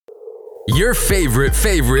Your favorite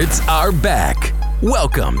favorites are back.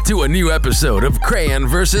 Welcome to a new episode of Crayon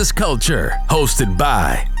vs. Culture, hosted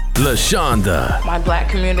by LaShonda. My black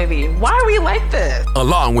community. Why are we like this?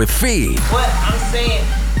 Along with Fee. But I'm saying,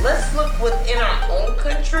 let's look within our own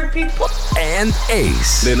country, people. And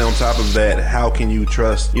Ace. Then on top of that, how can you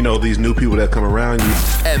trust, these new people that come around you?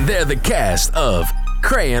 And they're the cast of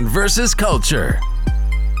Crayon vs. Culture.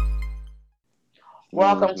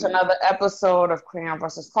 Welcome to another episode of Crayon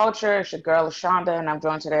vs. Culture. It's your girl, LaShonda, and I'm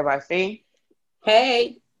joined today by Fee.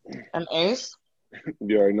 Hey. And Ace.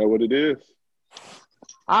 You already know what it is.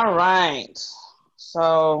 All right.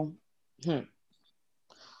 So,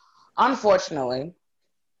 unfortunately,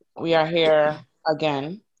 we are here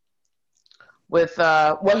again with,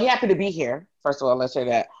 we're happy to be here, first of all, let's say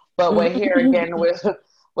that. But we're here again with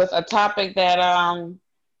a topic that,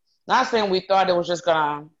 not saying we thought it was just going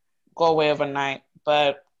to go away overnight,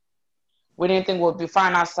 but we didn't think we'd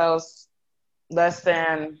find ourselves less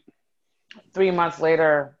than 3 months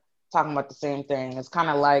later talking about the same thing. It's kind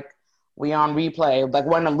of like we on replay, like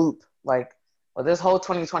we're in a loop. This whole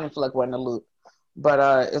 2020 feel like we're in a loop.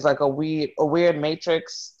 But it's like a weird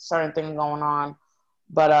matrix, certain things going on.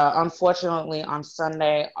 But unfortunately, on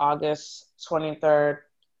Sunday, August 23rd,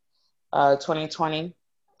 2020,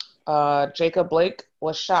 Jacob Blake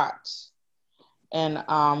was shot in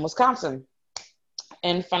Wisconsin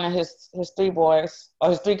in front of his three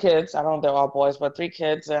kids. I don't know if they're all boys, but 3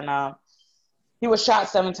 kids. And he was shot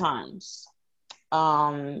 7 times.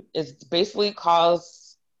 It's basically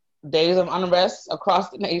caused days of unrest across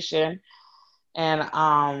the nation.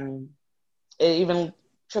 And it even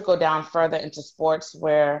trickled down further into sports,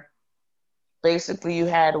 where basically you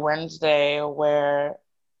had Wednesday where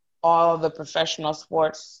all the professional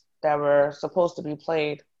sports that were supposed to be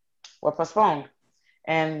played were postponed,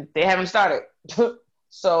 and they haven't started.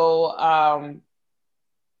 So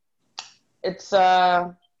it's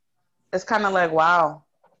kind of like, wow,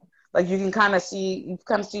 like you kind of see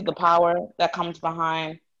the power that comes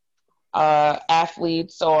behind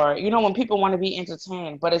athletes, or when people want to be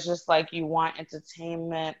entertained, but it's just like you want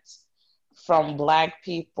entertainment from Black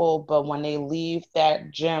people, but when they leave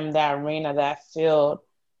that gym, that arena, that field,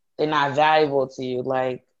 they're not valuable to you.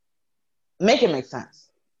 Like, make it make sense.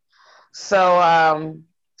 So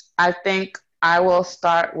I think I will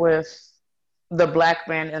start with the Black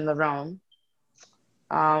man in the room.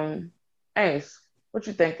 Ace, what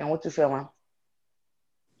you thinking? What you feeling?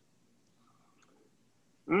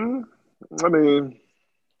 I mean,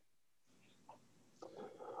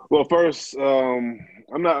 well, first, I'm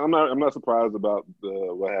not surprised about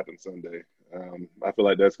what happened Sunday. I feel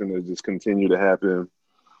like that's going to just continue to happen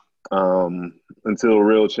until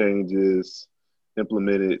real change is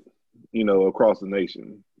implemented, across the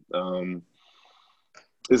nation.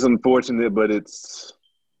 It's unfortunate, but it's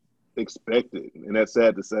expected, and that's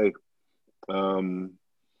sad to say.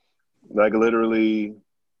 Like, literally,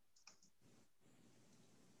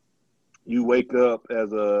 you wake up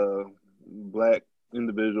as a Black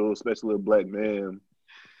individual, especially a Black man,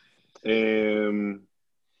 and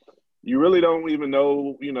you really don't even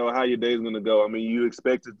know, how your day is going to go. I mean, you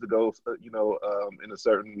expect it to go, in a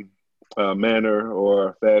certain manner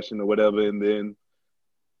or fashion or whatever, and then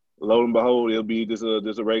lo and behold, it'll be just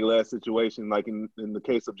a regular ass situation. Like in the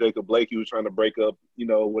case of Jacob Blake, he was trying to break up,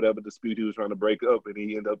 whatever dispute he was trying to break up, and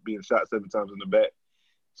he ended up being shot 7 times in the back.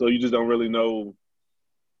 So you just don't really know,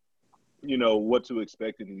 what to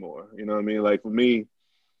expect anymore. You know what I mean? Like, for me,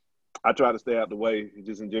 I try to stay out the way,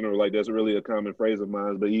 just in general. Like, that's really a common phrase of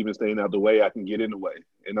mine, but even staying out the way, I can get in the way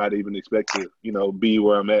and not even expect to, be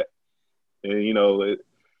where I'm at. And,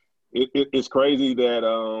 it's crazy that,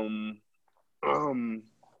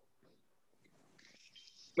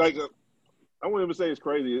 like, I won't even say it's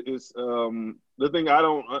crazy. It's, the thing I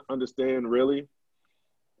don't understand really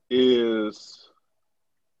is,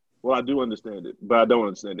 well, I do understand it, but I don't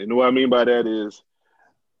understand it. And what I mean by that is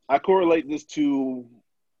I correlate this to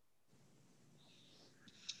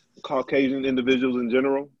Caucasian individuals in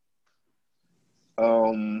general.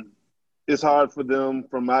 It's hard for them,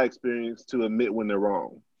 from my experience, to admit when they're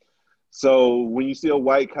wrong. So when you see a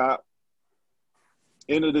white cop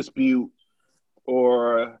in a dispute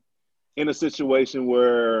or in a situation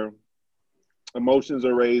where emotions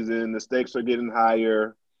are raising, the stakes are getting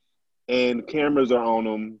higher, and cameras are on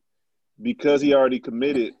him, because he already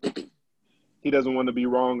committed, he doesn't want to be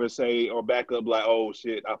wrong or say or back up like, oh,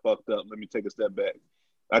 shit, I fucked up. Let me take a step back.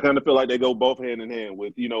 I kind of feel like they go both hand in hand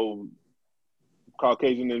with,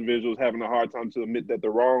 Caucasian individuals having a hard time to admit that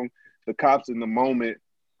they're wrong. The cops in the moment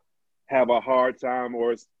have a hard time,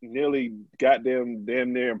 or it's nearly damn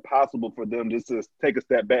near impossible for them just to take a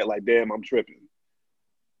step back like, damn, I'm tripping.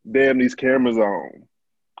 damn, these cameras are on.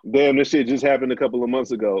 Damn, this shit just happened a couple of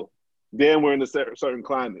months ago. Damn, we're in a certain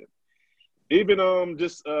climate. Even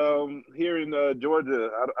just here in Georgia,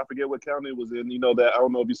 I forget what county it was in. You know that I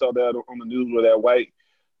don't know if you saw that on the news where that white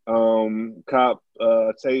cop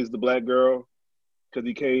tased the black girl because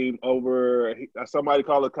he came over. Somebody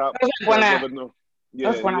called a cop. Yeah, you know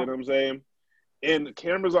what I'm saying. And the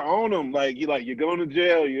cameras are on him. Like you're going to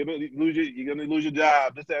jail. You're gonna lose your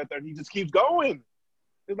job. This, that, that. He just keeps going.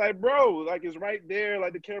 It's like, bro, like it's right there.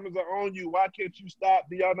 Like the cameras are on you. Why can't you stop?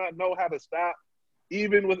 Do y'all not know how to stop?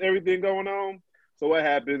 Even with everything going on. So what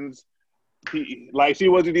happens? She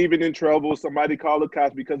wasn't even in trouble. Somebody called the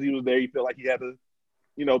cops because he was there. He felt like he had to,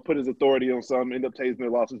 put his authority on something, end up tasing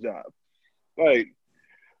and lost his job. Like,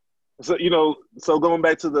 so going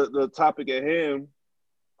back to the topic at hand,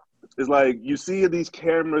 it's like you see these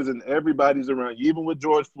cameras and everybody's around you. Even with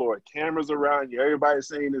George Floyd, cameras around you. Everybody's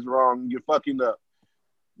saying it's wrong. You're fucking up.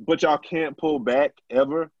 But y'all can't pull back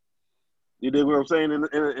ever. You dig what I'm saying?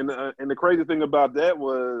 And the crazy thing about that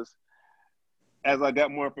was, as I got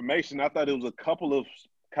more information, I thought it was a couple of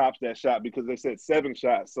cops that shot because they said 7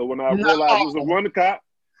 shots. So when I realized it was one cop,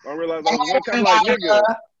 I realized it was one cop like, nigga.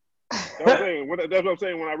 That's what I'm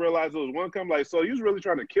saying. When I realized it was one cop, like, so he was really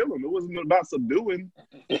trying to kill him. It wasn't about subduing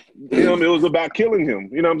him. It was about killing him.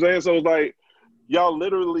 You know what I'm saying? So it's like, y'all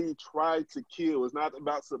literally tried to kill. It's not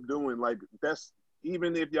about subduing. Like, that's,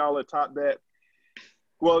 even if y'all are taught that,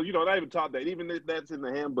 well, not even taught that. Even if that's in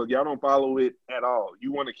the handbook, y'all don't follow it at all.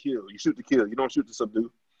 You want to kill. You shoot to kill. You don't shoot to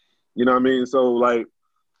subdue. You know what I mean? So, like,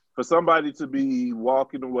 for somebody to be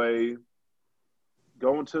walking away,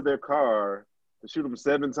 going to their car, to shoot them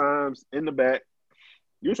 7 times in the back,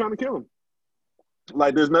 you're trying to kill them.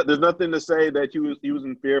 Like, there's nothing to say that you was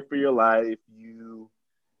in fear for your life. You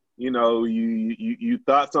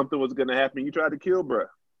thought something was going to happen. You tried to kill, bruh.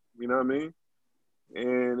 You know what I mean?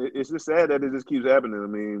 And it's just sad that it just keeps happening. I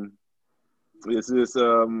mean, it's just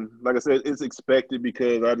like I said, it's expected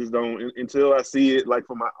because I just don't until I see it like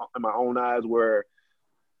in my own eyes where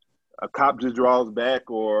a cop just draws back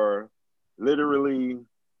or literally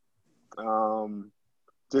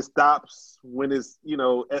just stops when it's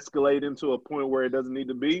escalating to a point where it doesn't need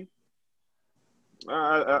to be.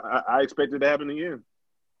 I expect it to happen again.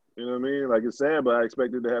 You know what I mean? Like, it's sad, but I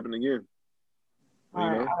expect it to happen again. All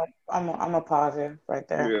right, I'm a pause it right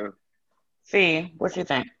there. Yeah. Fee, what you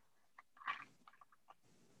think?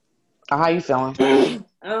 How you feeling?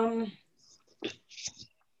 I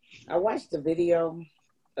watched the video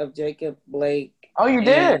of Jacob Blake. Oh, you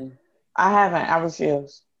did? I haven't. I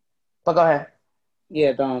refuse. But go ahead.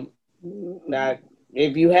 Yeah, don't.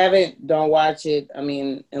 If you haven't, don't watch it. I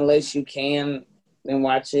mean, unless you can, then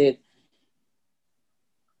watch it.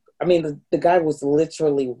 I mean, the guy was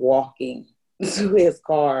literally walking to his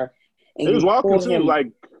car, and he was walking too,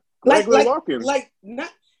 like walking, like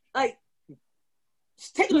not like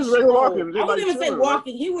taking a stroll. Walking, I wouldn't even say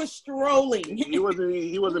walking. He was strolling. He wasn't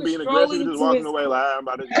being aggressive. He was just walking away like, I'm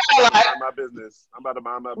about to mind my business. I'm about to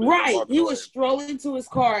mind my business. Right. He was strolling to his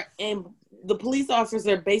car, and the police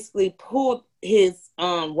officer basically pulled his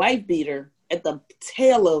wife beater at the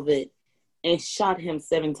tail of it and shot him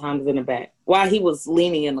 7 times in the back while he was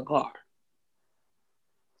leaning in the car.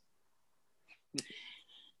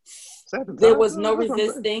 There was no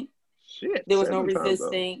resisting. There was no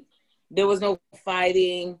resisting. There was no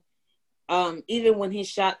fighting. Even when he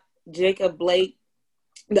shot Jacob Blake,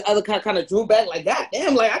 the other cop kind of drew back like, God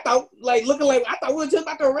damn, like I thought, like looking like I thought we were just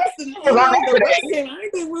about to arrest him. I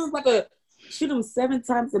didn't think we were about to shoot him 7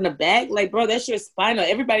 times in the back. Like, bro, that's your spinal.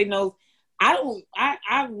 Everybody knows.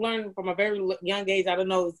 I've learned from a very young age. I don't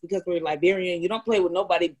know. It's because we're Liberian. You don't play with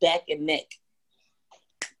nobody back and neck.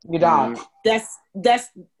 You don't. That's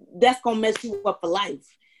gonna mess you up for life.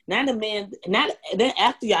 Now the man, then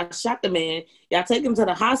after y'all shot the man, y'all take him to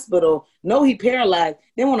the hospital. Know he paralyzed.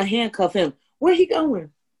 They want to handcuff him. Where he going?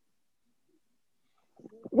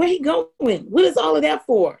 Where he going? What is all of that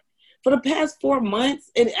for? For the past 4 months,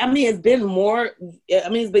 and I mean, it's been more. I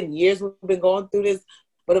mean, it's been years we've been going through this.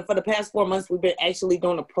 But for the past 4 months, we've been actually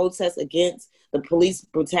doing a protest against the police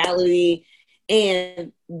brutality,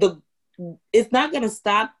 and it's not going to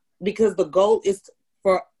stop because the goal is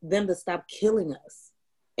for them to stop killing us.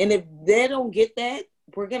 And if they don't get that,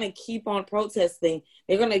 we're going to keep on protesting.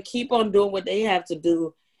 They're going to keep on doing what they have to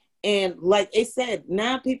do. And like they said,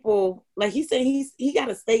 now people, like he said, he got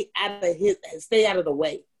to stay out of the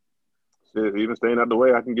way. Shit, even staying out the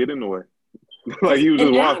way, I can get in the way. Like you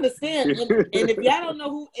just walk. I understand. And if y'all don't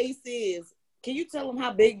know who Ace is, can you tell him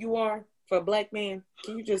how big you are for a black man?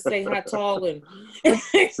 Can you just say how tall and so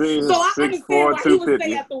I understand why he would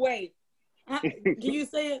stay out the way. Can you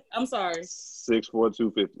say it? I'm sorry. 6'4",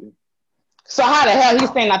 250. So how the hell he's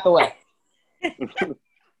staying out the way?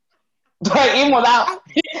 But even without,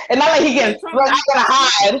 and not like he can. Look, I'm gonna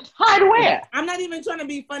hide. Hide where? I'm not even trying to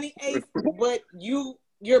be funny, Ace, but your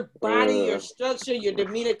body, your structure, your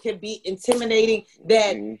demeanor can be intimidating.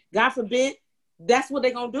 That God forbid, that's what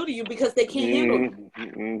they're gonna do to you because they can't handle you.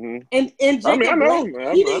 And Jacob Blake,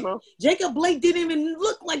 Jacob Blake didn't even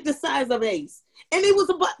look like the size of Ace. And it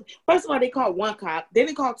was first of all, they called one cop, then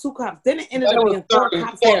they called two cops, then it ended up being four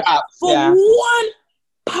cops there for one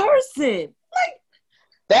person. Like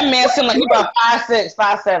that man seemed like he about 5'6",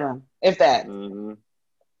 5'7", if that.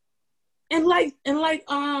 And like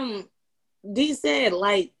D said,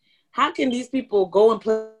 like, how can these people go and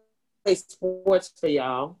play sports for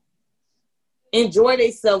y'all? Enjoy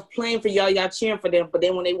themselves playing for y'all cheering for them, but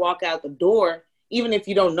then when they walk out the door, even if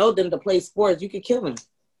you don't know them to play sports, you could kill them.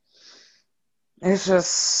 It's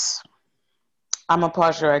just, I'm gonna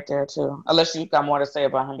pause you right there too. Unless you got more to say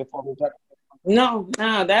about him before we get. No,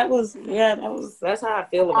 that's how I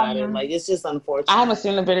feel about it. Like, it's just unfortunate. I haven't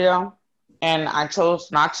seen the video, and I chose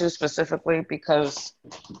not to specifically because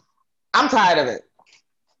I'm tired of it.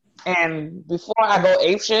 And before I go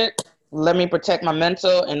ape shit, let me protect my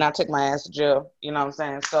mental and not take my ass to jail. You know what I'm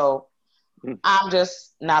saying? So I'm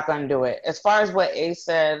just not gonna do it. As far as what Ace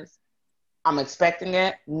said, I'm expecting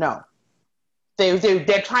it. No,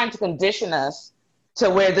 they're trying to condition us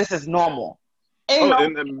to where this is normal.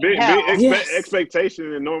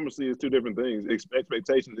 Expectation and normalcy is two different things.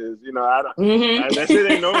 Expectation is, that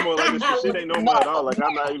shit ain't normal. Like, this shit ain't normal at all. Like,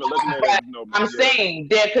 I'm not even looking at it as normal. I'm saying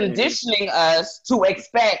they're conditioning us to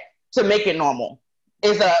expect to make it normal.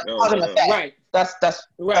 Is a cause and effect. Right. That's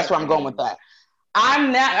where I'm going with that.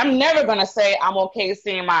 I'm never gonna say I'm okay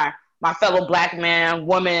seeing my fellow black man,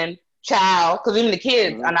 woman, child, because even the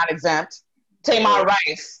kids are not exempt. Tamar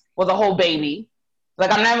Rice was a whole baby.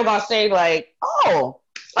 Like, I'm never gonna say like, oh,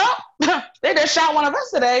 well, they just shot one of us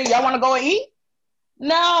today. Y'all want to go and eat?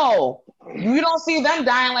 No, you don't see them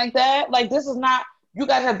dying like that. Like, this is not. You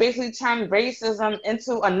guys have basically turned racism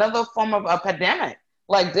into another form of a pandemic.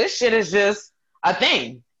 Like, this shit is just a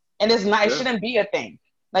thing, and it's not. It shouldn't be a thing.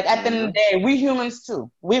 Like, at the end of the day, we humans too.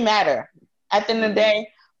 We matter. At the end of the day,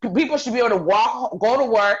 people should be able to walk, go to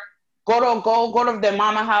work, go to their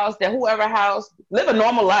mama house, their whoever house, live a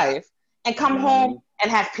normal life, and come home and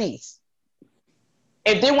have peace.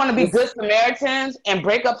 If they want to be good Samaritans and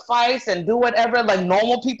break up fights and do whatever like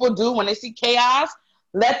normal people do when they see chaos,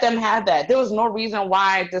 let them have that. There was no reason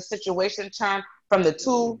why the situation turned from the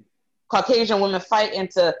two Caucasian women fight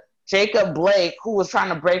into Jacob Blake, who was trying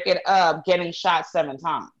to break it up, getting shot 7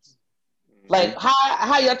 times. Like,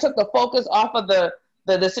 how y'all took the focus off of the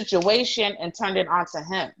situation and turned it onto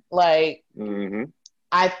him. Like,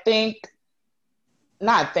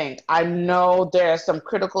 I know there are some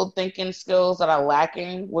critical thinking skills that are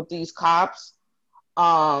lacking with these cops.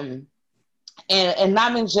 And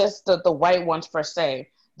not even just the white ones per se.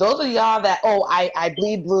 Those are y'all that, I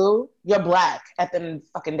bleed blue, you're black at the end of the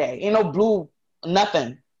fucking day. Ain't no blue,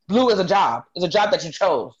 nothing. Blue is a job. It's a job that you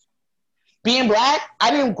chose. Being black,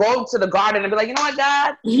 I didn't go to the garden and be like, you know what,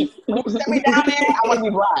 God? Send me down there, I want to be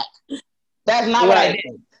black. That's not what I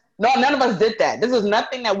did. No, none of us did that. This is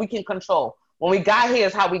nothing that we can control. When we got here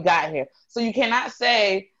is how we got here. So you cannot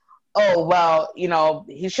say, oh, well,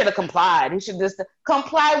 he should have complied. He should just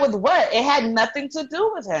comply with what? It had nothing to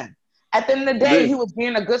do with him. At the end of the day, he was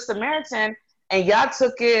being a good Samaritan, and y'all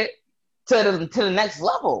took it to the next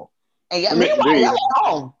level. And meanwhile, y'all at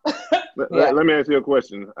home. Let me ask you a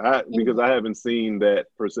question, because I haven't seen that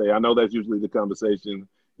per se. I know that's usually the conversation.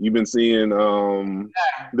 You've been seeing them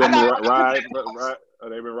ride.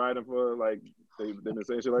 They've been riding for like. They've been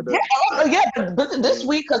saying shit like that? But this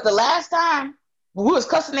week, because the last time we was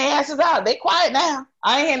cussing their asses out, they quiet now.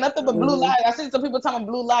 I ain't hear nothing but blue lies. I see some people talking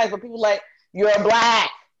blue lies, but people like, you're black.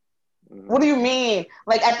 What do you mean?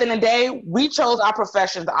 Like, at the end of the day, we chose our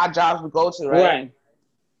professions, our jobs we go to, right?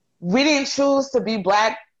 We didn't choose to be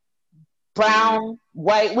black, brown,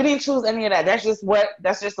 white. We didn't choose any of that. That's just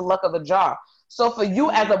the luck of the job. So for you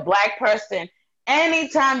as a black person,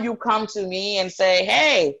 anytime you come to me and say,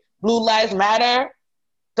 hey, blue lives matter,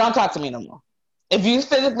 don't talk to me no more. If you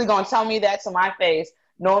physically gonna tell me that to my face,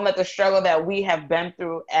 knowing that the struggle that we have been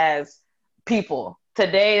through as people.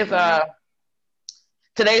 Today's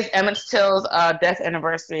Emmett Till's death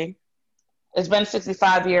anniversary. It's been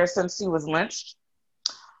 65 years since he was lynched.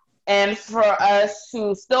 And for us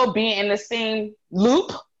to still be in the same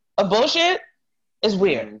loop of bullshit is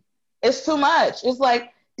weird. It's too much. It's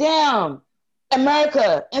like, damn,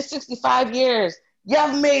 America, in 65 years, you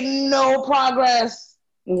have made no progress.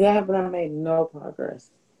 You have not made no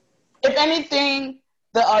progress. if anything,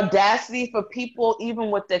 the audacity for people,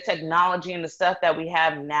 even with the technology and the stuff that we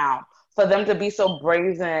have now, for them to be so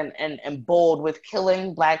brazen and bold with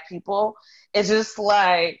killing Black people, it's just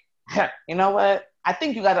like, you know what? I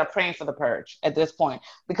think you guys are praying for the purge at this point,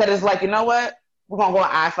 because it's like, you know what? We're gonna go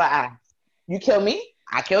eye for eye. You kill me,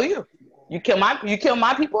 I kill you. You kill my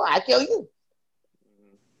people, I kill you.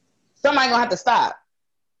 Somebody gonna have to stop.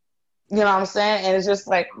 You know what I'm saying? And it's just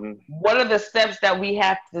like, what are the steps that we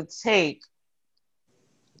have to take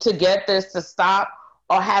to get this to stop,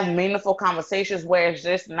 or have meaningful conversations where it's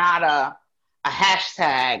just not a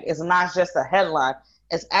hashtag, it's not just a headline,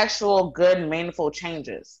 it's actual good, meaningful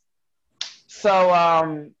changes.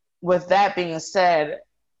 So with that being said,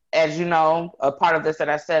 as you know, a part of this that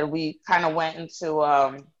I said, we kind of went into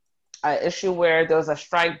an issue where there was a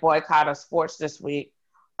strike boycott of sports this week.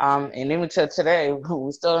 And even to today,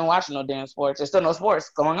 we still ain't watching no damn sports. There's still no sports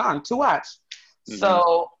going on to watch. Mm-hmm.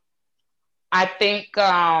 So I think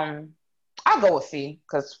I'll go with Fee,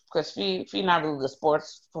 because Fee not really the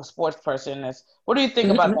sports person. What do you think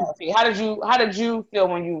about that, Fee? How did you feel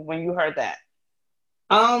when you heard that?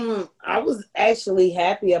 I was actually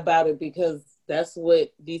happy about it, because that's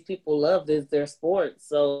what these people love, is their sport.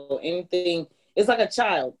 So anything, it's like a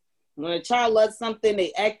child. When a child loves something,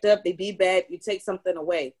 they act up, they be bad, you take something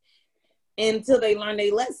away until they learn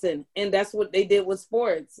their lesson. And that's what they did with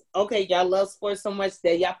sports. Okay, y'all love sports so much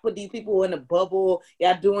that y'all put these people in a bubble,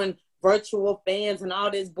 y'all doing virtual fans and all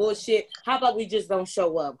this bullshit. How about we just don't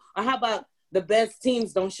show up? Or how about the best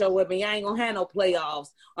teams don't show up and y'all ain't gonna have no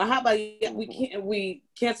playoffs? Or how about we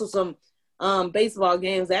cancel some baseball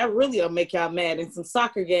games that really will make y'all mad, and some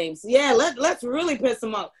soccer games? Yeah, let's really piss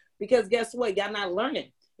them off, because guess what? Y'all not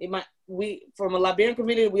learning. We from a Liberian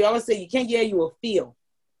community, we always say you can't yell, you will feel.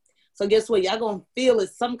 So guess what? Y'all gonna feel it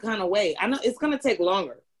some kind of way. I know it's gonna take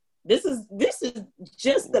longer. This is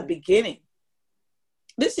just the beginning.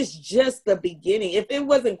 This is just the beginning. If it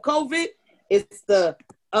wasn't COVID, it's the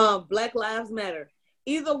Black Lives Matter.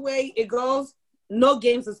 Either way it goes, no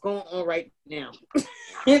games is going on right now.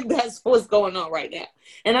 That's what's going on right now.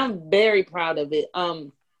 And I'm very proud of it.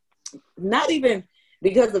 Not even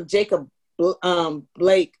because of Jacob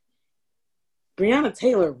Blake, Breonna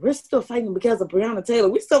Taylor. We're still fighting because of Breonna Taylor.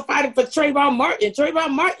 We're still fighting for Trayvon Martin. Trayvon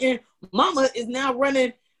Martin, mama is now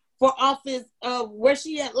running for office. Where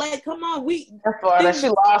she at? Like, come on, that she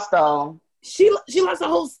lost though. She lost her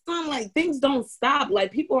whole son. Like, things don't stop.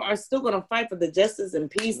 Like, people are still gonna fight for the justice and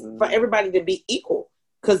peace for everybody to be equal,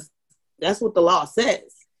 because that's what the law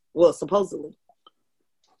says. Well, supposedly.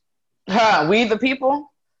 We the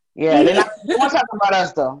people? Yeah, they're not talking about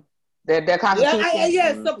us though. Their constitution.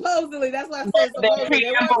 Yeah, supposedly. That's why I said supposedly.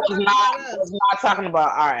 Their preamble was not talking about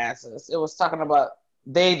our asses. It was talking about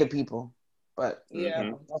they the people. But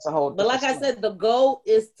yeah, that's a whole. But like I said, the goal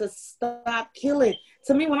is to stop killing.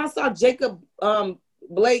 To me, when I saw Jacob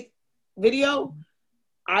Blake video,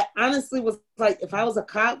 I honestly was like, if I was a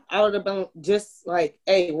cop, I would have been just like,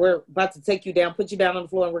 hey, we're about to take you down, put you down on the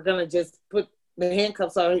floor, and we're gonna just put the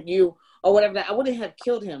handcuffs on you or whatever. I wouldn't have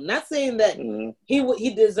killed him. Not saying that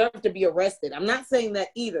he deserved to be arrested. I'm not saying that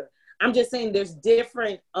either. I'm just saying there's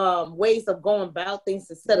different ways of going about things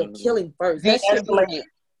instead of killing first.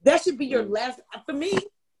 That should be your last. For me,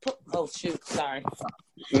 oh shoot, sorry.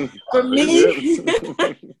 For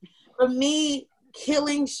me,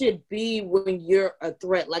 killing should be when you're a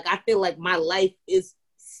threat. Like, I feel like my life is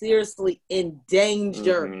seriously in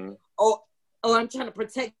danger, or I'm trying to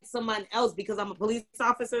protect someone else because I'm a police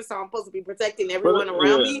officer, so I'm supposed to be protecting everyone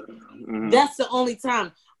around me. That's the only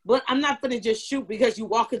time. But I'm not gonna just shoot because you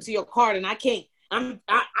walk into your car and I can't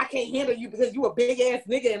handle you because you a big ass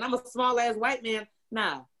nigga and I'm a small ass white man.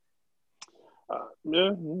 Nah.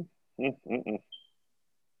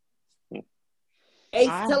 Ace,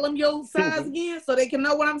 tell them your size again so they can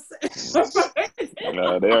know what I'm saying.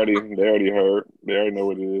 No, they already heard. They already know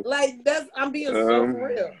what it is. Like, I'm being so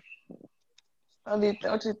real.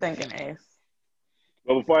 What you thinking, Ace?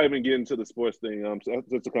 Well, before I even get into the sports thing,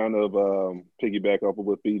 just to kind of piggyback off of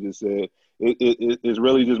what Fee just said, it's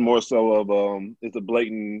really just more so of it's a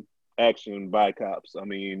blatant action by cops. I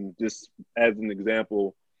mean, just as an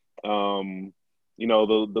example, you know,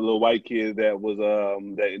 the little white kid that was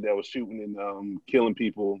that was shooting and killing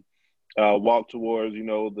people walked towards, you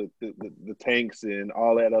know, the tanks and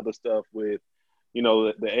all that other stuff with, you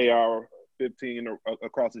know, the AR-15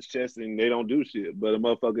 across his chest, and they don't do shit. But a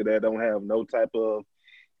motherfucker that don't have no type of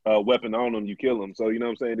weapon on them, you kill them. So, you know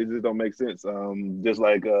what I'm saying? It just don't make sense. Just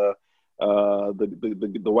like the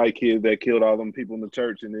white kid that killed all them people in the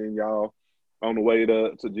church, and then y'all on the way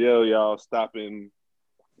to jail, y'all stop and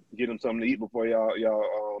get them something to eat before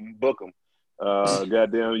y'all book them.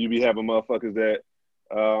 Goddamn, you be having motherfuckers that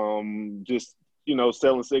just, you know,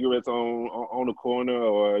 selling cigarettes on the corner,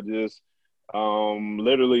 or just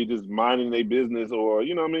literally just minding their business, or,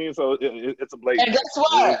 you know what I mean? So it's a blatant And guess action.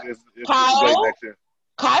 what? It's a blatant action.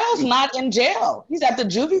 Kyle's not in jail. He's at the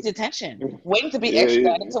juvie detention, waiting to be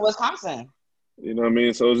extradited to Wisconsin. You know what I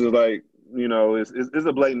mean? So it's just like, you know, it's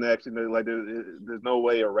a blatant action. Like there's no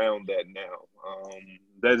way around that now.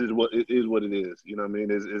 That is what it is. What it is. You know what I mean?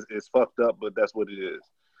 It's fucked up, but that's what it is.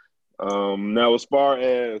 Now, as far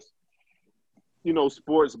as, you know,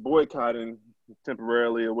 sports boycotting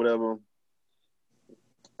temporarily or whatever,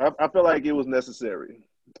 I feel like it was necessary.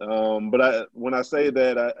 But when I say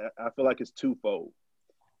that, I feel like it's twofold.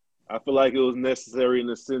 I feel like it was necessary in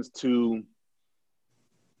the sense to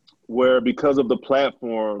where, because of the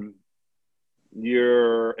platform,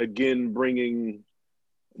 you're again bringing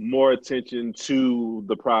more attention to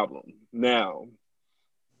the problem. Now,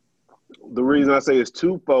 the reason I say it's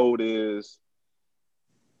twofold is,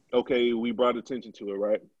 okay, we brought attention to it,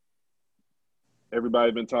 right?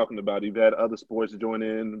 Everybody been talking about it. You've had other sports join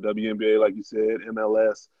in, WNBA, like you said,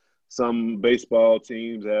 MLS. Some baseball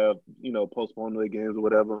teams have, you know, postponed their games or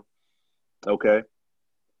whatever. Okay,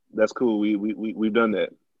 that's cool. We've done that.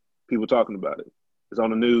 People talking about it. It's on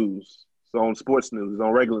the news. It's on sports news. It's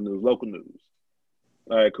on regular news, local news.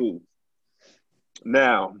 All right, cool.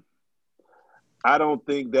 Now, I don't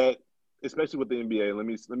think that, especially with the NBA. Let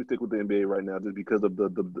me stick with the NBA right now, just because of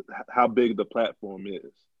the how big the platform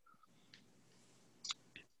is.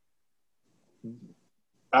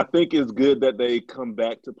 I think it's good that they come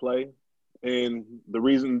back to play, and the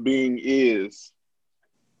reason being is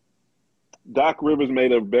Doc Rivers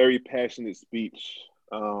made a very passionate speech.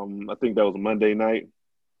 I think that was Monday night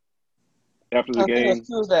after the game. It was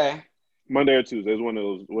Tuesday. Monday or Tuesday. It was one of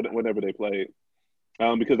those, whenever they played.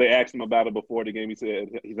 Because they asked him about it before the game. He said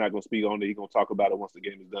he's not going to speak on it. He's going to talk about it once the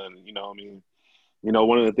game is done. You know what I mean? You know,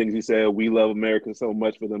 one of the things he said, we love America so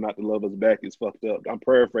much, for them not to love us back is fucked up. I'm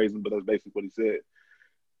paraphrasing, but that's basically what he said.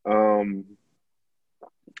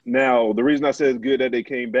 Now, the reason I said it's good that they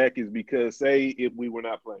came back is because, say if we were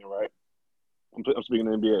not playing, right? I'm speaking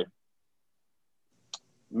of the NBA.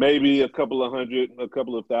 Maybe a couple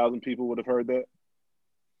of thousand people would have heard that.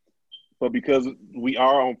 But because we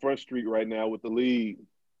are on Front Street right now with the league,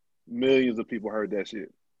 millions of people heard that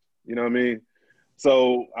shit. You know what I mean?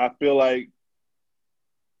 So I feel like,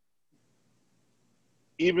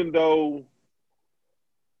 even though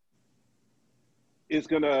it's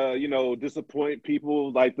going to, you know, disappoint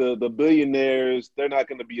people, like the billionaires, they're not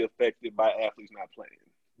going to be affected by athletes not playing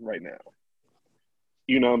right now.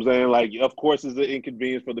 You know what I'm saying? Like, of course, it's an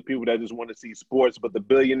inconvenience for the people that just want to see sports, but the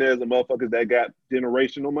billionaires and motherfuckers that got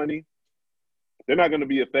generational money, they're not going to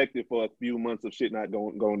be affected for a few months of shit not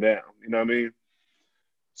going down. You know what I mean?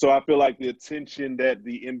 So I feel like the attention that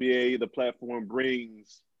the NBA, the platform,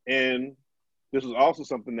 brings, and this is also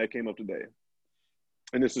something that came up today,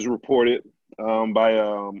 and this is reported by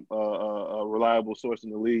a reliable source in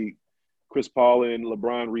the league. Chris Paul and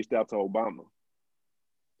LeBron reached out to Obama,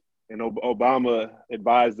 and Obama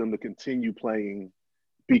advised them to continue playing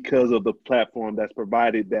because of the platform that's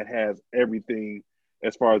provided, that has everything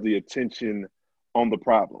as far as the attention on the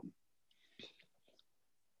problem.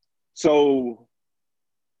 So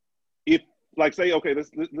if, like, say, okay,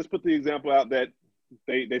 let's put the example out that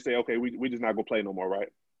they say, okay, we just not gonna play no more, right?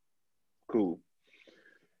 Cool.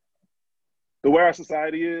 The way our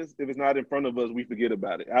society is, if it's not in front of us, we forget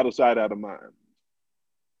about it. Out of sight, out of mind.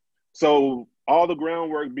 So all the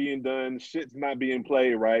groundwork being done, shit's not being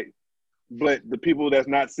played, right? But the people that's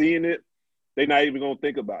not seeing it, they're not even gonna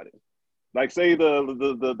think about it. Like, say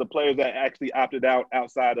the players that actually opted out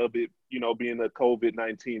outside of it, you know, being a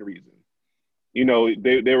COVID-19 reason. You know,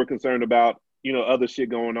 they were concerned about, you know, other shit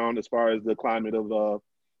going on as far as the climate of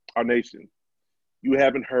our nation. You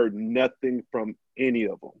haven't heard nothing from any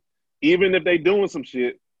of them. Even if they doing some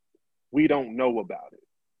shit, we don't know about it.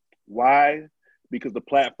 Why? Because the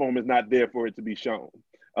platform is not there for it to be shown.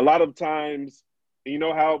 A lot of times, you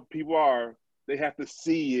know how people are, they have to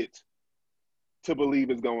see it to believe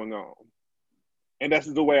it's going on. And that's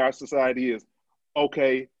the way our society is.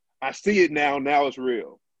 Okay, I see it now. Now it's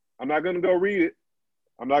real. I'm not going to go read it.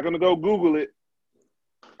 I'm not going to go Google it.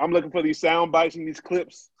 I'm looking for these sound bites and these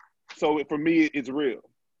clips. So for me, it's real.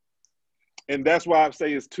 And that's why I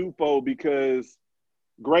say it's twofold, because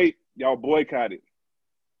great, y'all boycotted.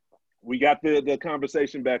 We got the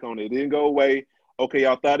conversation back on it. It didn't go away. Okay,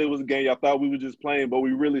 y'all thought it was a game. Y'all thought we were just playing, but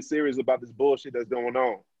we really serious about this bullshit that's going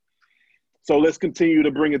on. So let's continue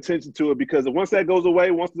to bring attention to it, because once that goes away,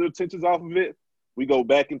 once the attention's off of it, we go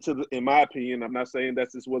back into in my opinion, I'm not saying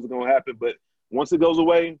that's just what's going to happen, but Once it goes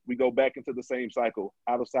away, we go back into the same cycle,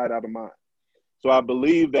 out of sight, out of mind. So I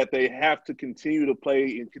believe that they have to continue to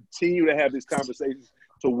play and continue to have these conversations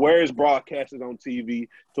to where it's broadcasted on TV,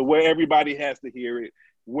 to where everybody has to hear it,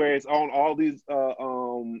 where it's on all these,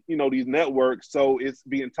 these networks. So it's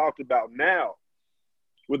being talked about now.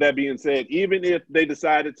 With that being said, even if they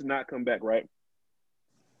decided to not come back, right?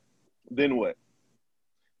 Then what?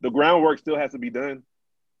 The groundwork still has to be done.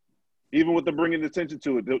 Even with the bringing attention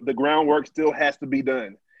to it, the groundwork still has to be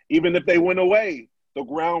done. Even if they went away, the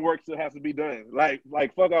groundwork still has to be done. Like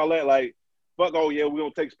fuck all that. Like, fuck, oh yeah, we're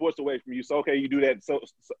gonna take sports away from you. So okay, you do that. So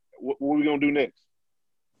what are we gonna do next?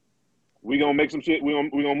 We gonna make some shit. We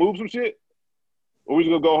gonna move some shit, or we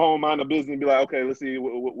just gonna go home, mind the business, and be like, okay, let's see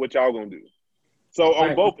what y'all gonna do. So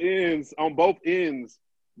on both ends,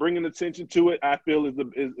 bringing attention to it, I feel is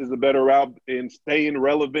the better route in staying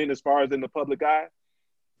relevant as far as in the public eye.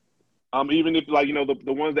 Even if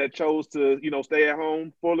the ones that chose to stay at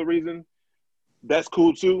home for the reason, that's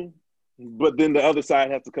cool too. But then the other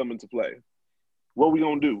side has to come into play. What we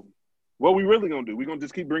gonna do? What we really gonna do? We gonna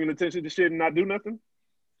just keep bringing attention to shit and not do nothing?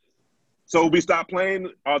 So we stop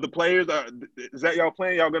playing. Are the players? Is that y'all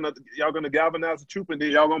playing? Y'all gonna galvanize the troop and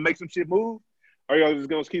then y'all gonna make some shit move? Or y'all just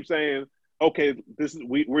gonna keep saying, okay,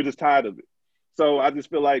 we're just tired of it. So I just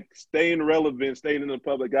feel like staying relevant, staying in the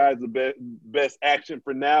public eye is the best action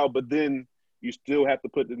for now. But then you still have to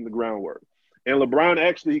put in the groundwork. And LeBron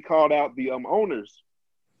actually called out the owners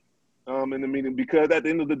in the meeting, because at the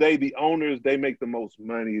end of the day, the owners, they make the most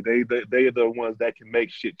money. They are the ones that can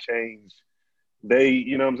make shit change. They,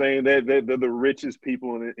 you know what I'm saying? They're the richest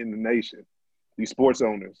people in the nation, these sports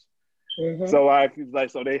owners. Mm-hmm. So I feel like,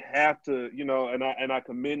 so they have to, and I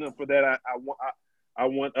commend them for that. I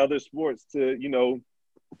want other sports to,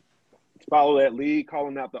 follow that lead,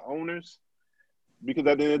 calling out the owners, because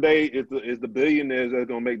at the end of the day, it's the billionaires that's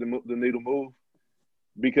gonna make the needle move,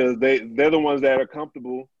 because they're the ones that are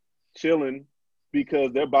comfortable chilling,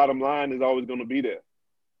 because their bottom line is always gonna be there.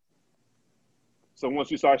 So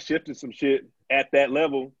once you start shifting some shit at that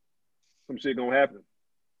level, some shit gonna happen.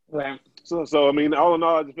 Right. So I mean, all in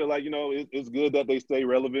all, I just feel like it's good that they stay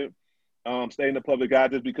relevant, stay in the public eye,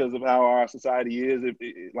 just because of how our society is.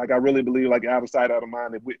 I really believe, like, out of sight, out of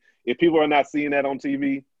mind. If people are not seeing that on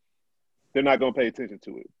TV, they're not gonna pay attention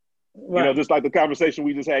to it. Right. Just like the conversation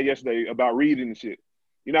we just had yesterday about reading and shit.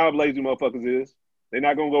 You know how lazy motherfuckers is. They're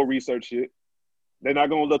not gonna go research shit. They're not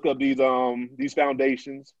gonna look up these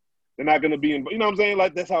foundations. They're not gonna be in. You know what I'm saying?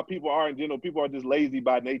 Like, that's how people are in general. People are just lazy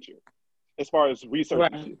by nature, as far as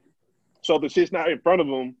researching shit. So if the shit's not in front of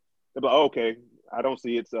them, they're like, oh, okay, I don't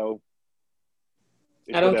see it, so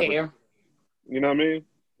I don't care. You know what I mean?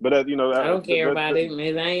 But I don't care about it.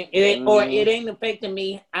 It ain't affecting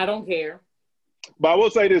me. I don't care. But I will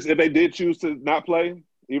say this: if they did choose to not play,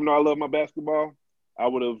 even though I love my basketball, I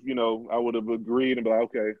would have agreed and be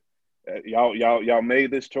like, okay, y'all made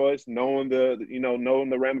this choice, knowing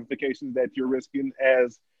the ramifications that you're risking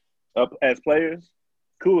as players.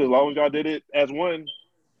 Cool, as long as y'all did it as one,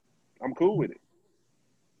 I'm cool with it.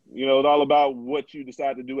 It's all about what you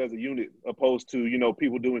decide to do as a unit, opposed to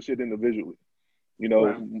people doing shit individually.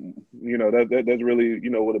 Right. That's really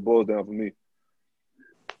what it boils down for me.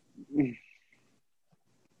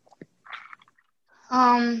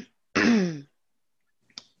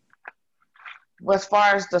 As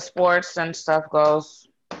far as the sports and stuff goes,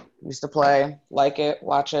 used to play, like it,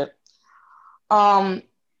 watch it.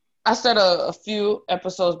 I said a few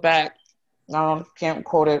episodes back, I can't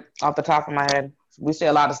quote it off the top of my head. We say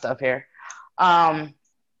a lot of stuff here. I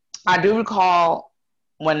do recall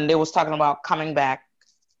when they was talking about coming back,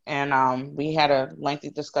 and we had a lengthy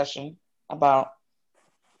discussion about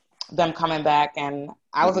them coming back, and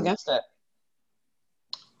I was against it.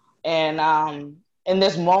 And in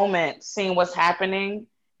this moment, seeing what's happening,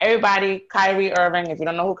 everybody, Kyrie Irving, if you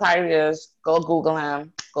don't know who Kyrie is, go Google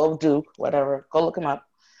him, go Duke, whatever, go look him up.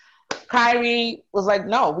 Kyrie was like,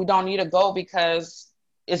 no, we don't need to go because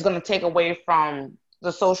it's going to take away from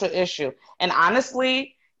the social issue. And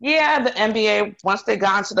honestly, yeah, the NBA, once they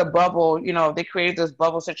got into the bubble, they created this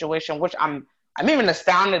bubble situation, which I'm even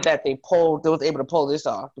astounded that they was able to pull this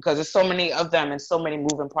off, because there's so many of them and so many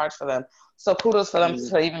moving parts for them. So kudos for them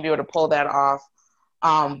to even be able to pull that off.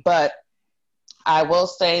 But I will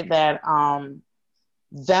say that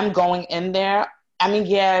them going in there, I mean,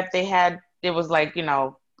 yeah, it was like,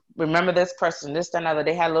 remember this person, this, that, and other.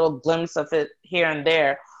 They had a little glimpse of it here and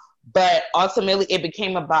there. But ultimately, it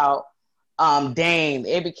became about Dame.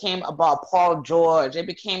 It became about Paul George. It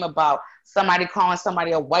became about somebody calling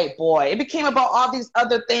somebody a white boy. It became about all these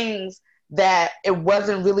other things that it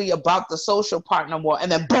wasn't really about the social part no more.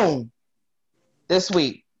 And then boom, this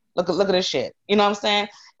week, Look at this shit. You know what I'm saying?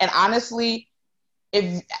 And honestly,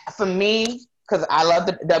 if for me, because I love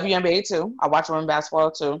the WNBA too, I watch women's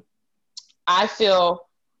basketball too. I feel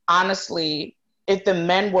honestly, if the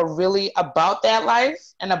men were really about that life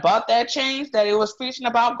and about that change that it was preaching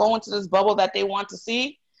about, going to this bubble that they want to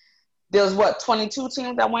see, there's 22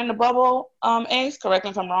 teams that win the bubble, Ace? Correct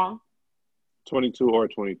me if I'm wrong. 22 or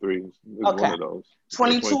 23 is one of those.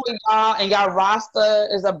 22 of y'all, and y'all roster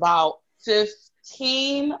is about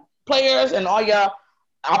 15 players, and all your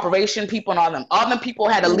operation people and all them people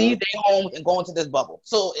had to leave their homes and go into this bubble.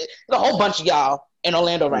 So there's a whole bunch of y'all in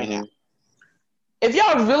Orlando right now. If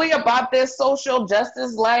y'all really about this social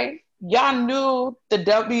justice life, y'all knew the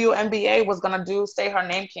WNBA was going to do Say Her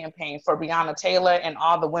Name campaign for Breonna Taylor and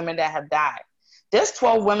all the women that have died. There's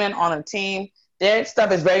 12 women on a team. Their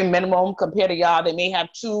stuff is very minimal compared to y'all. They may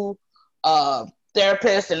have 2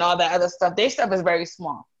 therapists and all that other stuff. Their stuff is very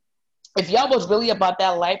small. If y'all was really about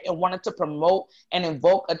that life and wanted to promote and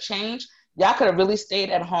invoke a change, y'all could have really stayed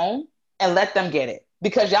at home and let them get it,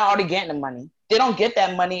 because y'all already getting the money. They don't get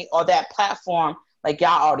that money or that platform like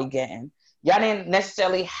y'all already getting. Y'all didn't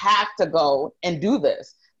necessarily have to go and do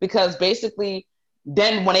this, because basically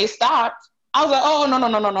then when they stopped, I was like, oh,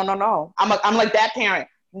 no. I'm like that parent.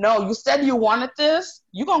 No, you said you wanted this.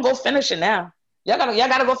 You're going to go finish it now. Y'all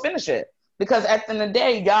gotta go finish it, because at the end of the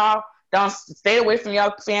day, y'all don't stay away from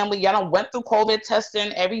your family. Y'all done went through COVID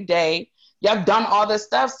testing every day. Y'all done all this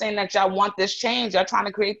stuff saying that y'all want this change. Y'all trying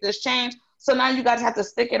to create this change. So now you guys have to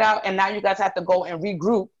stick it out, and now you guys have to go and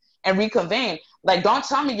regroup and reconvene. Like, don't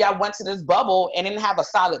tell me y'all went to this bubble and didn't have a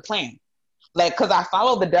solid plan. Like, because I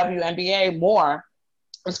follow the WNBA more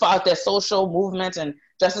as far as their social movements and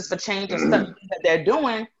justice for change and stuff that they're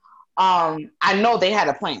doing. I know they had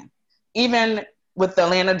a plan. Even with the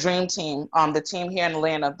Atlanta Dream Team, the team here in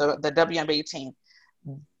Atlanta, the WNBA team,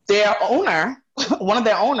 their owner, one of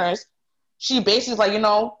their owners, she basically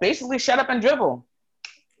like, basically shut up and dribble.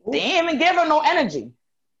 They didn't even give her no energy.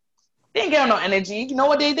 They didn't give her no energy. You know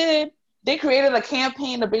what they did? They created a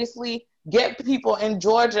campaign to basically get people in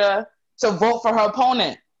Georgia to vote for her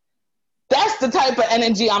opponent. That's the type of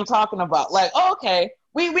energy I'm talking about. Like, okay,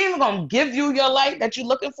 we even gonna give you your light that you're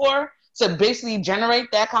looking for to basically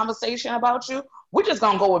generate that conversation about you. We're just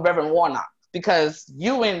gonna go with Reverend Warnock because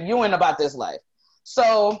you ain't about this life.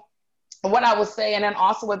 So what I would say, and then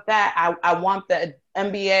also with that, I want the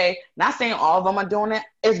NBA, not saying all of them are doing it,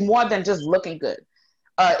 it's more than just looking good.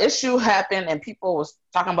 Issue happened and people was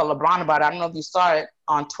talking about LeBron about it. I don't know if you saw it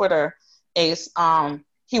on Twitter, Ace.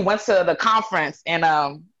 He went to the conference and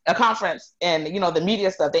the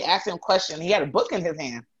media stuff, they asked him a question. He had a book in his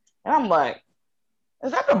hand. And I'm like,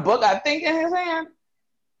 is that the book I think in his hand?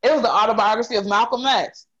 It was the autobiography of Malcolm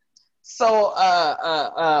X. So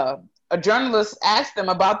a journalist asked him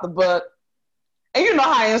about the book. And you know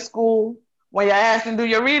how in school, when you're asked to do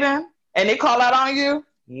your reading and they call out on you?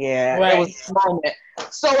 Yeah, right. It was a moment.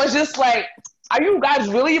 So it's just like, are you guys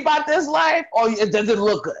really about this life, or does it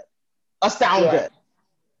look good or sound good?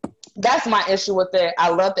 That's my issue with it. I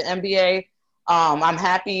love the NBA. I'm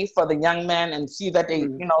happy for the young men and see that they,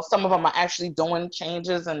 some of them are actually doing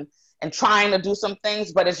changes and trying to do some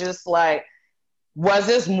things, but it's just like, was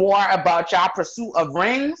this more about y'all pursuit of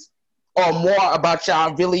rings or more about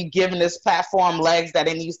y'all really giving this platform legs that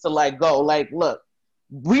it needs to like go? Like, look,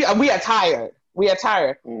 we are tired. We are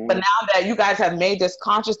tired. But now that you guys have made this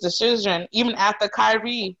conscious decision, even after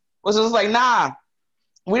Kyrie was just like, nah,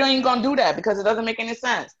 we don't even gonna do that because it doesn't make any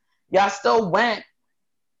sense. Y'all still went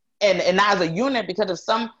and not as a unit, because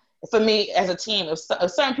for me as a team, if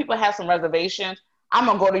certain people have some reservations, I'm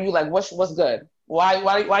gonna go to you like, what's good?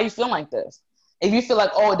 Why you feel like this? If you feel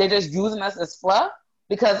like, oh, they're just using us as fluff,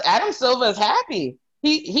 because Adam Silver is happy.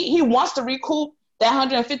 He wants to recoup that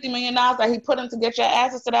 $150 million that he put in to get your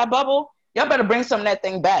asses to that bubble. Y'all better bring some of that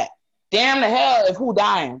thing back. Damn the hell if who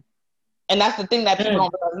dying. And that's the thing that people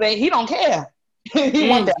don't realize. He don't care. He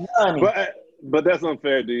want that money. But that's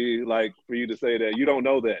unfair, dude. Like, for you to say that, you don't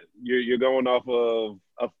know that. You're going off of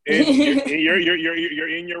you're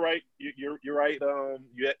in your right. You're right.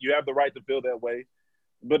 You have the right to feel that way.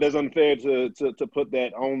 But it's unfair to put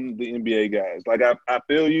that on the NBA guys. Like, I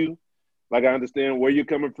feel you. Like, I understand where you're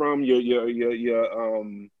coming from. Your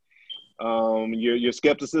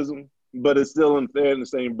skepticism, but it's still unfair in the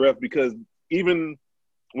same breath, because even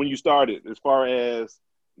when you started, as far as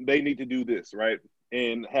they need to do this, right,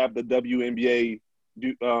 and have the WNBA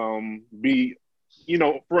be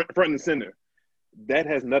front and center, that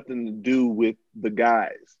has nothing to do with the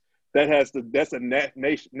guys. That's a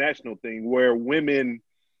national thing where women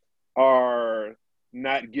are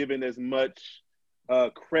not given as much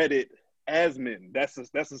credit as men. That's a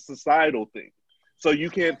societal thing. So you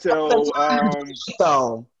can't tell.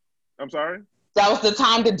 So I'm sorry. that was the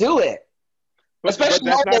time to do it. But Especially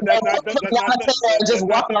that's not just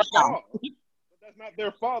walking their around. fault. That's not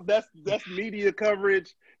their fault. That's media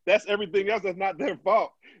coverage. That's everything else. That's not their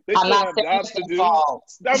fault. They I'm still not have saying jobs it's to their do. fault.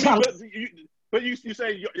 I mean, but you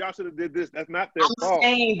say y'all should have did this. That's not their I'm fault.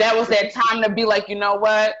 saying that was that time to be like, you know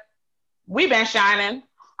what? We've been shining.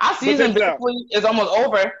 Our season basically is almost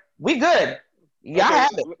over. We good. Y'all have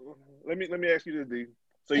it. Let me ask you this, D.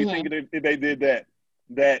 So you think if they did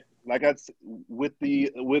that like with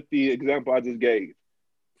the example I just gave,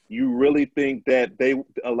 you really think that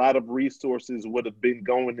a lot of resources would have been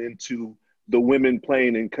going into the women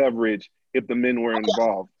playing in coverage if the men were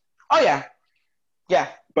involved? Oh yeah, yeah.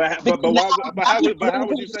 But how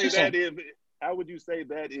would you say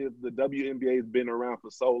that if the WNBA has been around for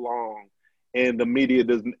so long and the media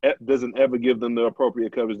doesn't ever give them the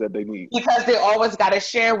appropriate coverage that they need? Because they always got to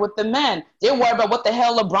share with the men. They worry about what the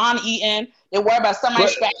hell LeBron eating. They worry about somebody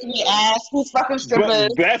scratching their ass, who's fucking strippers.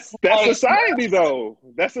 But that's society, though.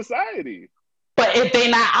 That's society. But if they're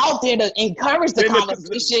not out there to encourage the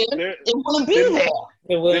conversation, it wouldn't be there.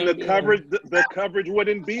 Then the coverage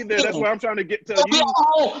wouldn't be there. That's what I'm trying to get to you.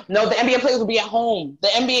 No, the NBA players will be at home. The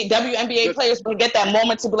WNBA players will get that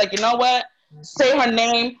moment to be like, you know what? Say her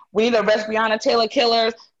name. We need to arrest Breonna Taylor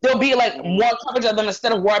killers. There'll be like more coverage of them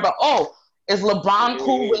instead of worry about, oh, is LeBron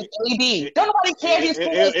cool with AD? Don't nobody care if he's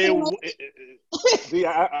cool with See,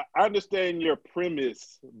 I understand your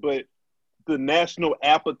premise, but the national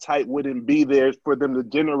appetite wouldn't be there for them to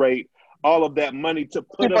generate all of that money to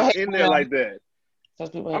put them in there like that.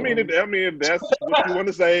 I mean, if that's what you want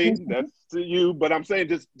to say, that's to you. But I'm saying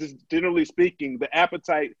just generally speaking, the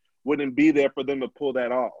appetite wouldn't be there for them to pull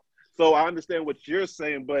that off. So I understand what you're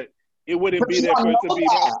saying, but it wouldn't be there for it to be.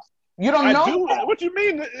 You don't know. What you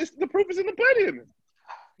mean? The proof is in the pudding.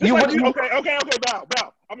 Okay, Bow.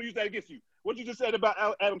 I'm gonna use that against you. What you just said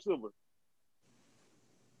about Adam Silver.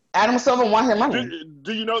 Adam Silver wants his money.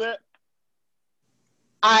 Do you know that?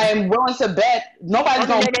 I'm willing to bet nobody's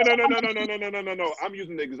going to. No. I'm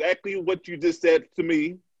using exactly what you just said to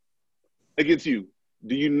me against you.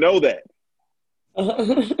 Do you know that?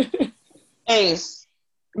 Ace.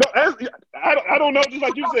 No, I don't know, just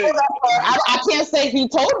like you said. I can't say he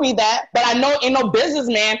told me that, but I know ain't no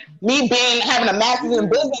businessman, me having a master's in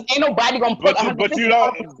business, ain't nobody going to put but you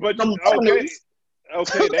don't,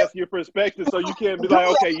 okay, that's your perspective, so you can't be like,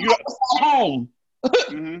 okay, you home.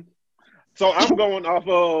 So I'm going off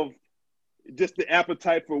of just the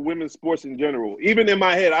appetite for women's sports in general. Even in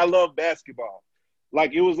my head, I love basketball.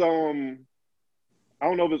 Like it was, I don't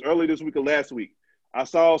know if it was early this week or last week. I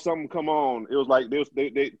saw something come on. It was like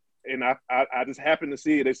they and I just happened to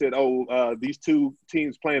see it. They said, these two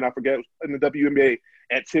teams playing, I forget, in the WNBA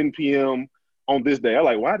at 10 p.m. on this day. I'm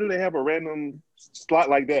like, why do they have a random slot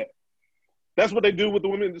like that? That's what they do with the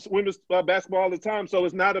women's basketball all the time. So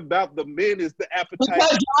it's not about the men; it's the appetite.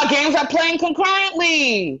 Because y'all games are playing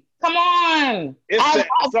concurrently. Come on.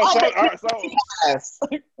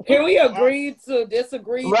 Can we agree to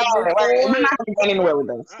disagree? Right. We're not going to get anywhere with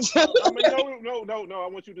this. I mean, no. I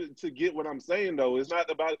want you to get what I'm saying, though. It's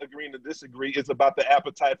not about agreeing to disagree. It's about the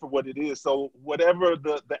appetite for what it is. So whatever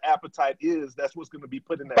the appetite is, that's what's going to be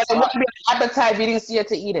put in that. But it wouldn't be an appetite if you didn't see it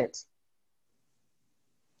to eat it.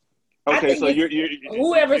 Okay, so you're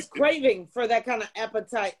whoever's craving for that kind of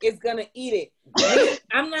appetite is gonna eat it.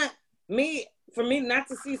 For me not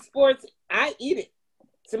to see sports, I eat it.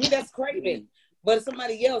 To me, that's craving. But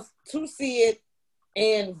somebody else to see it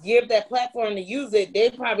and give that platform to use it, they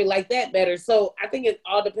probably like that better. So I think it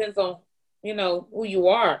all depends on, who you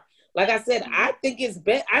are. Like I said, I think it's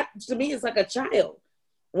to me, it's like a child.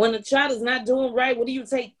 When a child is not doing right, what do you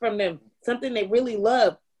take from them? Something they really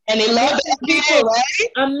love. And they love people, right?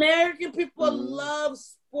 American people love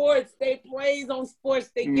sports. They praise on sports.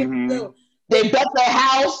 They give them. They bet their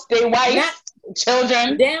house, their wife,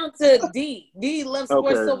 children. Down to D. D loves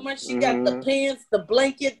sports so much. She got the pants, the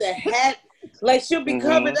blanket, the hat. Like she'll be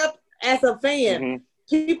covered up as a fan.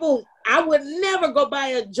 People, I would never go buy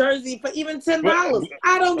a jersey for even $10.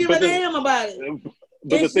 I don't give a damn about it.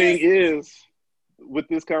 But the thing is, with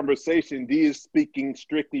this conversation, D is speaking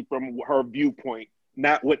strictly from her viewpoint,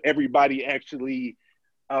 not what everybody actually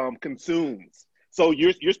consumes. So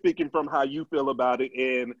you're speaking from how you feel about it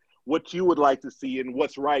and what you would like to see and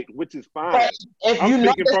what's right, which is fine. I'm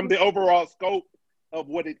speaking from the overall scope of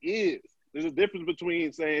what it is. There's a difference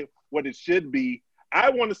between saying what it should be.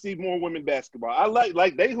 I want to see more women basketball. I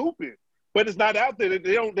like they hooping, but it's not out there.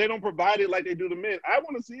 They don't provide it like they do the men. I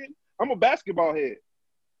want to see it. I'm a basketball head.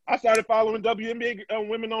 I started following WNBA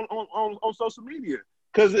women on social media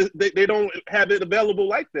because they don't have it available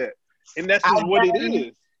like that. And that's just what it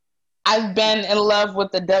is. I've been in love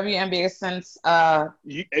with the WNBA since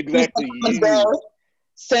exactly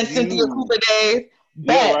since Cynthia Cooper days.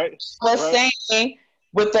 But yeah, right. I was saying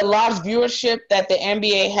with the large viewership that the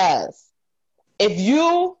NBA has, if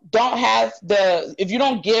you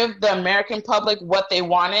don't give the American public what they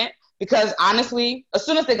wanted, because honestly, as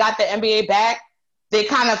soon as they got the NBA back, they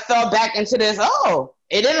kind of fell back into this, oh,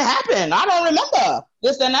 it didn't happen. I don't remember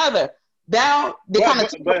this and other. Now they kind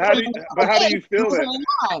of but how do you feel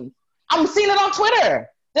that? I'm seeing it on Twitter.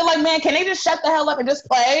 They're like, man, can they just shut the hell up and just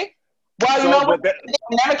play? Well, you know what? They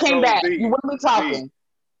never came back. You wouldn't be talking.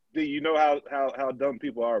 You know how dumb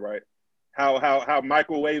people are, right? How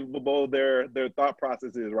microwavable their thought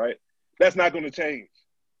process is, right? That's not going to change.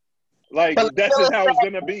 Like, that's just how it's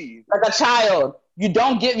going to be. Like a child. You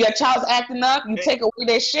don't give your child's acting up, you take away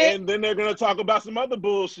their shit. And then they're going to talk about some other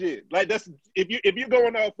bullshit. Like, that's if you're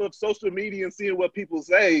going off of social media and seeing what people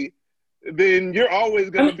say, then you're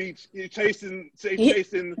always going to be chasing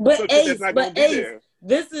something that's not going to be there.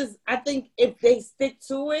 This is, I think, if they stick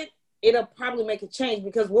to it, it'll probably make a change,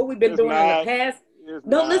 because what we've been doing in the past.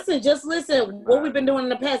 No, listen, just listen. What we've been doing in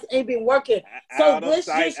the past ain't been working. So let's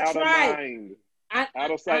just try.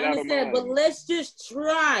 Out of sight, out of mind. But let's just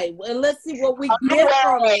try and let's see what we get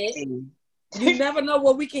from it. You never know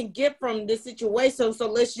what we can get from this situation,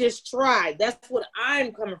 so let's just try. That's what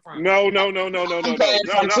I'm coming from. No.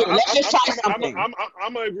 Let's just try something. I'm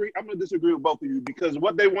gonna agree. I'm gonna disagree with both of you, because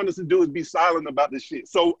what they want us to do is be silent about this shit.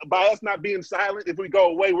 So by us not being silent, if we go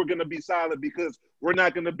away, we're gonna be silent because we're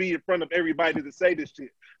not gonna be in front of everybody to say this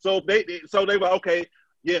shit. So they were okay.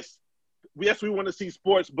 Yes, we want to see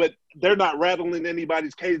sports, but they're not rattling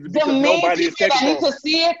anybody's cages because nobody is taking. The main people that need to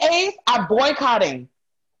see it, Ace, are boycotting.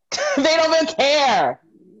 They don't even care.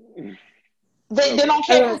 They don't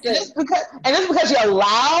care. Just because you're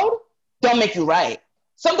loud, don't make you right.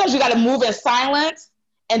 Sometimes you got to move in silence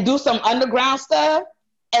and do some underground stuff,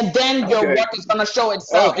 and then your work is going to show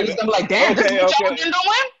itself. And it's going to be like, damn, this is what y'all been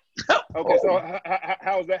doing? Okay, so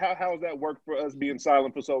how has that worked for us being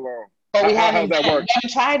silent for so long? But we how's that work? We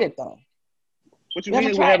haven't tried it, though. What you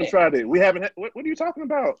mean we haven't tried it? We haven't. What are you talking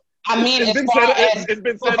about? I mean, it's been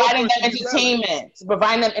providing them entertainment.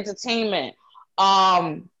 Providing them entertainment.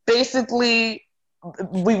 Basically,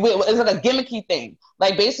 it's like a gimmicky thing.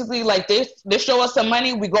 Like, basically, like they show us some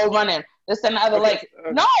money, we go running. This and the other.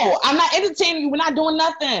 No, I'm not entertaining you. We're not doing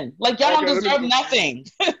nothing. Like, y'all don't deserve nothing.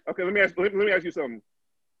 Okay, let me ask you something.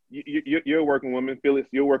 You're a working woman, Phyllis.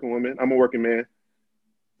 You're a working woman. I'm a working man.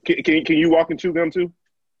 Can you walk and chew gum too?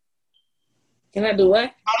 Can I do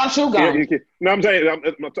what? I don't chew gum. No, I'm saying.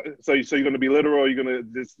 So you're going to be literal, or you're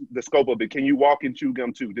going to the scope of it? Can you walk and chew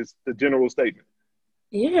gum too? This the general statement.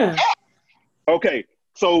 Yeah. Okay.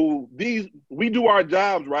 So we do our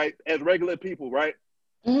jobs right as regular people, right?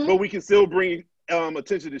 Mm-hmm. But we can still bring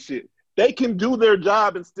attention to shit. They can do their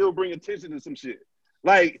job and still bring attention to some shit.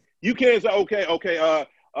 Like, you can't say, okay,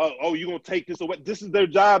 you're gonna take this away. This is their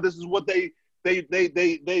job. This is what they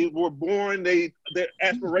were born. Their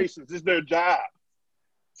aspirations. This is their job.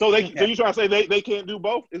 So so you trying to say they can't do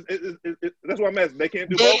both? That's what I'm asking. They can't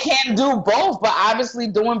do both? They can't do both, but obviously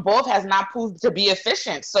doing both has not proved to be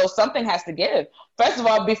efficient. So something has to give. First of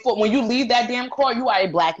all, when you leave that damn court, you are a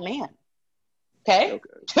black man. Okay?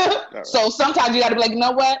 Right. So sometimes you got to be like, you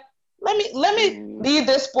know what? Let me leave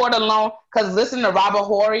this sport alone, because listening to Robert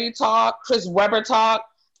Horry talk, Chris Webber talk,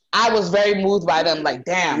 I was very moved by them. Like,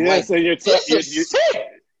 damn. Yeah, so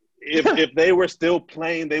if they were still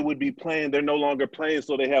playing, they would be playing. They're no longer playing,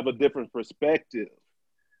 so they have a different perspective.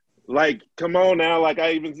 Like, come on now. Like,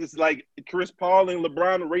 I even just like Chris Paul and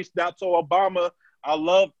LeBron raced out to Obama. I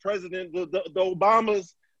love President the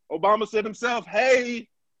Obamas. Obama said himself, hey.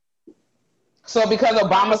 So because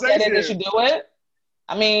Obama said it, they should do it?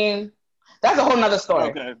 I mean, that's a whole nother story.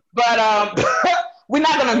 Okay. But we're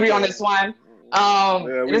not going to agree on this one.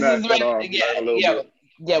 We're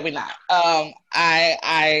not.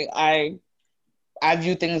 I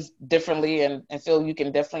view things differently and feel you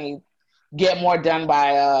can definitely get more done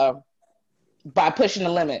by pushing the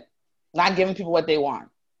limit, not giving people what they want.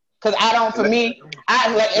 Because if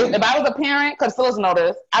I was a parent, because Phyllis know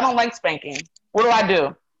this, I don't like spanking. What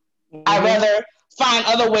do? Mm-hmm. I'd rather find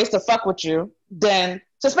other ways to fuck with you than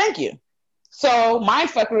to spank you. So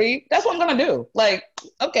mindfuckery, that's what I'm gonna do. Like,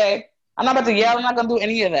 okay, I'm not about to yell. I'm not gonna do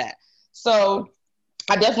any of that. So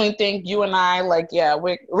I definitely think you and I,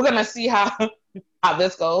 we're gonna see how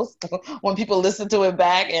this goes when people listen to it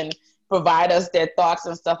back and provide us their thoughts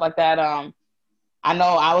and stuff like that. I know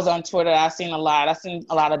I was on Twitter. I've seen a lot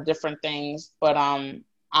of different things, but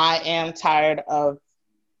I am tired of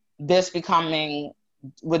this becoming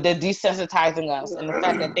they're desensitizing us, and the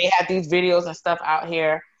fact that they have these videos and stuff out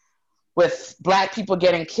here with Black people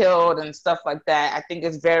getting killed and stuff like that, I think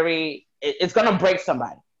it's gonna break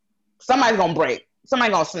somebody. Somebody's gonna break.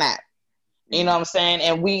 Somebody's gonna snap. You know what I'm saying?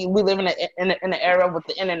 And we live in an era with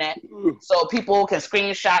the internet, so people can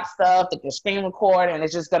screenshot stuff, they can screen record, and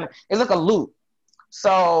it's like a loop.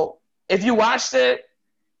 So if you watched it,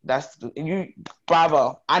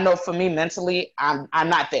 bravo. I know for me mentally, I'm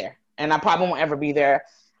not there, and I probably won't ever be there.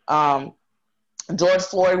 George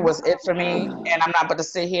Floyd was it for me, and I'm not about to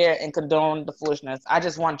sit here and condone the foolishness. I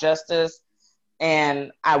just want justice,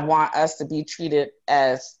 and I want us to be treated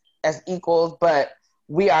as equals, but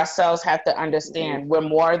we ourselves have to understand we're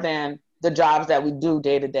more than the jobs that we do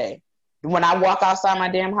day to day. When I walk outside my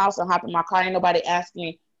damn house and hop in my car, ain't nobody asking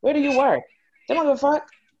me, where do you work? They don't give a fuck.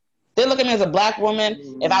 They look at me as a Black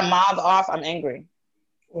woman. If I mouth off, I'm angry.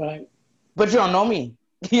 Right. But you don't know me.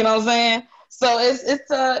 You know what I'm saying? So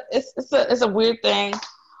it's a weird thing.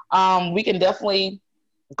 We can definitely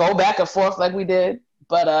go back and forth like we did,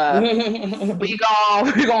 but we're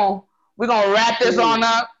gonna wrap this on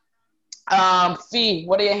up. Fee,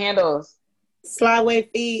 what are your handles? Slyway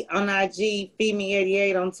Fee on IG,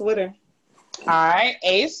 FeeMe88 on Twitter. All right,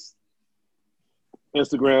 Ace.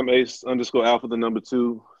 Instagram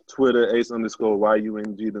Ace_Alpha2, Twitter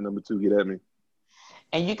Ace_YUNG2. Get at me.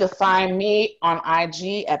 And you can find me on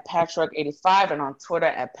IG at Patchwork85 and on Twitter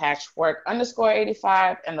at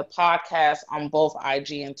Patchwork_85, and the podcast on both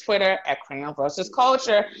IG and Twitter at Crayon versus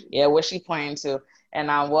Culture. Yeah, where she playing to. And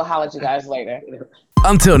we'll holler at you guys later.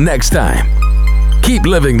 Until next time, keep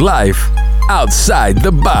living life outside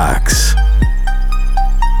the box.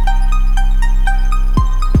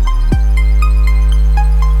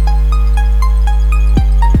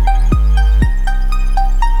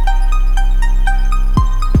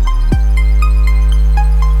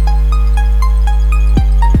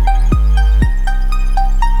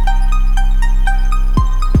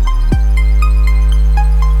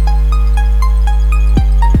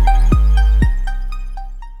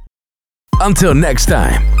 Until next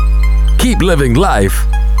time, keep living life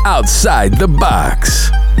outside the box.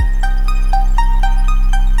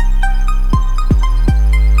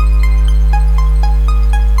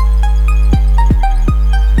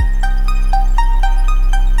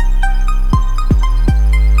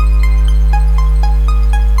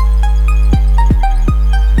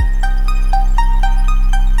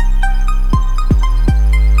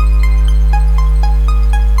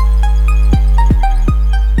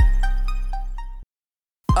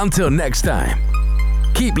 Until next time,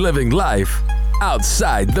 keep living life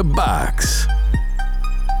outside the box.